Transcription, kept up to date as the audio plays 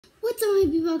What's up, my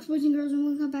Lankybox boys and girls, and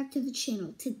welcome back to the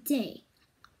channel. Today,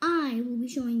 I will be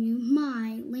showing you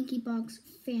my Lankybox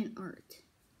fan art.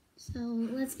 So,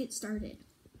 let's get started.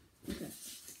 Okay.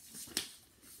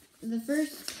 The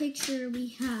first picture we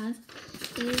have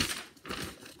is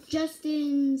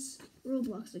Justin's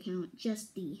Roblox account,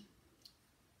 Justy.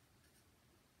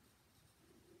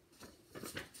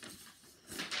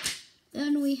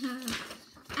 Then we have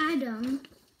Adam's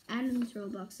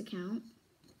Roblox account.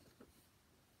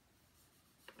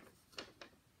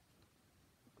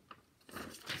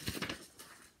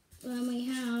 Then we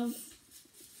have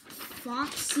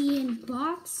Foxy and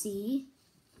Boxy.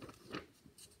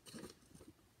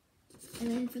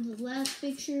 And then for the last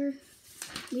picture,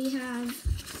 we have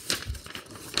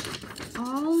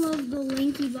all of the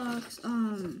Lankybox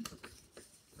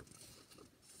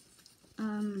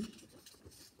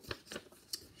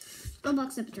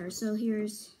Roblox avatars. So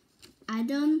here's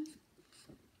Adam.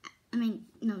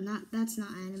 That's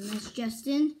not Adam. That's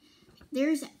Justin.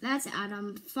 That's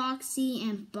Adam, Foxy,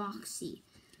 and Boxy.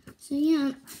 So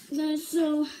yeah,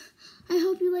 so I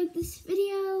hope you like this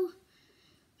video.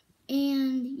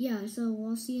 And yeah, so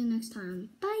I'll see you next time.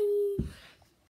 Bye.